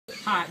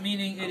Hot,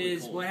 meaning it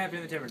is, what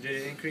happened to the temperature?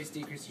 Did it increase,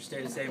 decrease, or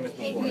stay the same as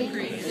before?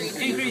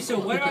 Increase. So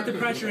what about the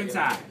pressure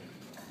inside?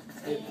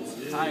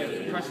 High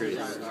pressure.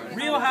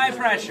 Real high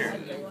pressure.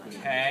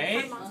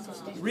 Okay.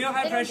 Real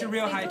high pressure,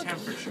 real high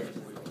temperature.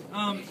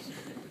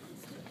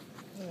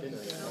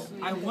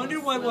 I wonder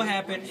what will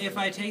happen if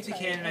I take the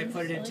can and I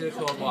put it into the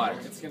cold water.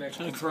 It's gonna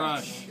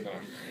crush.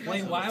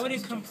 Wait, why would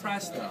it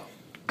compress though?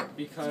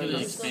 Because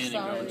it's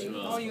expanding going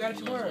to Oh, you got it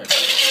to work.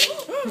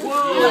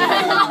 Whoa!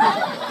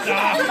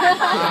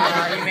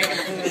 You make it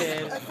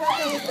fluid.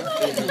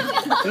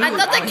 I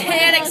thought the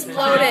can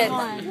exploded.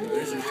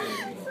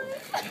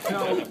 So,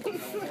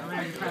 I'm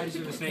going to try to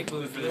use the snake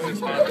fluid for this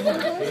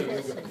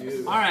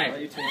experiment.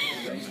 Alright.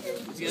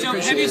 So,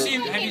 have you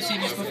seen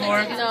this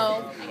before?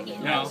 No.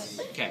 No?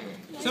 Okay.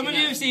 Some of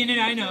you have seen it,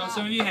 I know.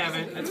 Some of you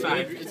haven't. That's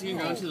fine. It's going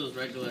to go into those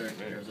regular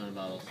Arizona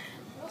bottles.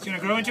 It's going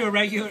to grow into a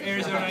regular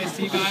Arizona iced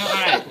tea bottle.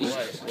 Alright.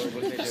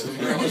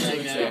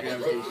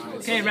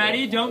 Okay,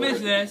 ready? Don't miss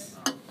this.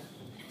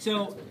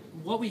 So,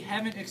 what we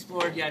haven't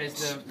explored yet is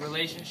the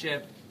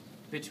relationship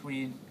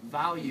between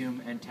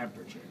volume and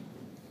temperature.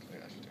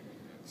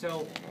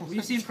 So,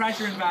 we've seen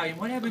pressure and volume.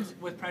 What happens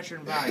with pressure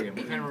and volume?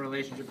 What kind of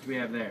relationship do we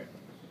have there?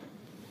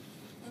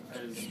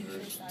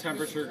 as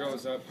temperature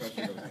goes up,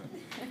 pressure goes up.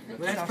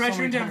 Well, that's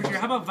pressure and temperature.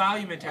 How about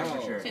volume and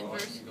temperature?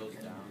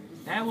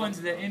 That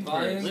one's the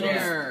inverse.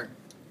 Linear.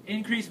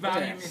 Increase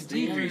volume and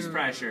decrease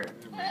pressure.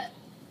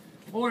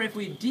 Or if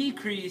we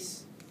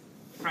decrease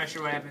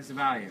pressure, what happens to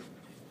volume?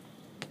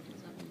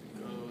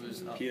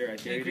 Peter, I dare you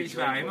to Increase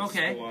try volume, and put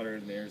okay. the water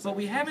in there. But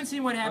we haven't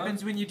seen what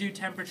happens when you do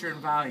temperature and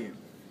volume.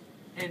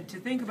 And to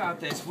think about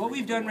this, what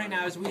we've done right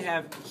now is we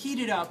have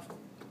heated up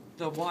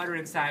the water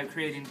inside,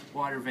 creating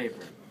water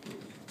vapor.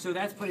 So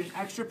that's putting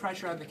extra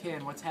pressure on the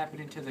can. What's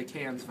happening to the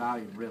can's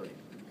volume, really?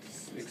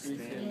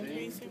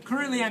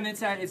 Currently on the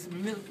inside, it's a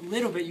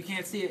little bit, you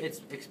can't see it,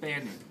 it's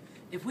expanding.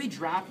 If we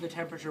drop the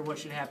temperature, what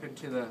should happen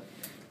to the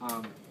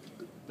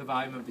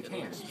volume of the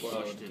can?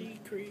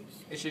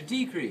 It should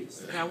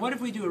decrease. Now, what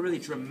if we do a really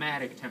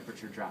dramatic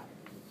temperature drop?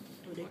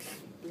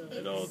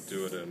 It'll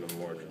do it in a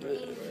more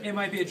dramatic way. It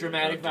might be a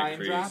dramatic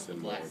volume drop.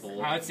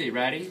 Let's see.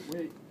 Ready?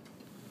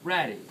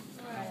 Ready.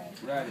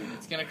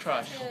 It's gonna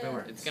crush.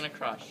 It's gonna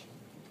crush.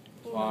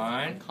 One.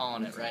 I'm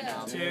calling it right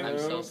now. Two. I'm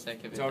so sick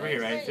of it. It's over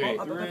here, right? Three.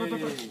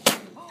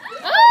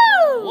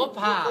 Oh!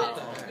 Whoop-ha!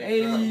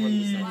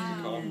 Hey.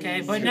 Okay,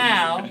 but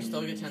now, You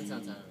still get 10 cents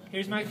out of it.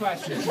 here's my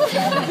question. You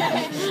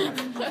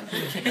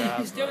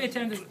still get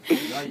 10 cents.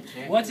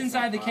 What's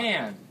inside the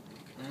can?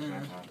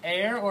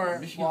 Air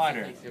or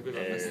water? Let's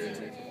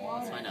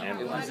find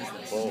out. What is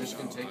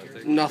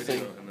this?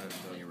 Nothing.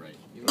 You're right.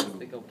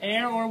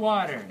 Air or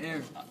water?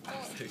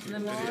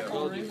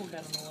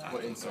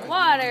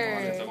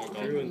 Water!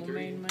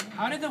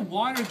 How did the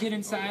water get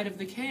inside of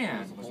the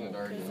can?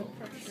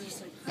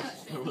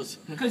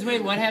 Because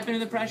wait, what happened to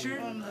the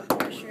pressure? The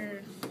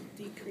pressure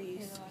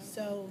decreased,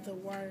 so the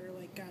water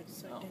got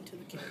sucked into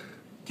the can.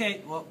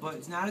 Okay, well, but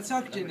it's not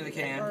sucked into the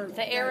can.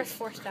 The air is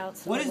forced out.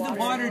 So What does the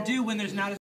water do when there's not a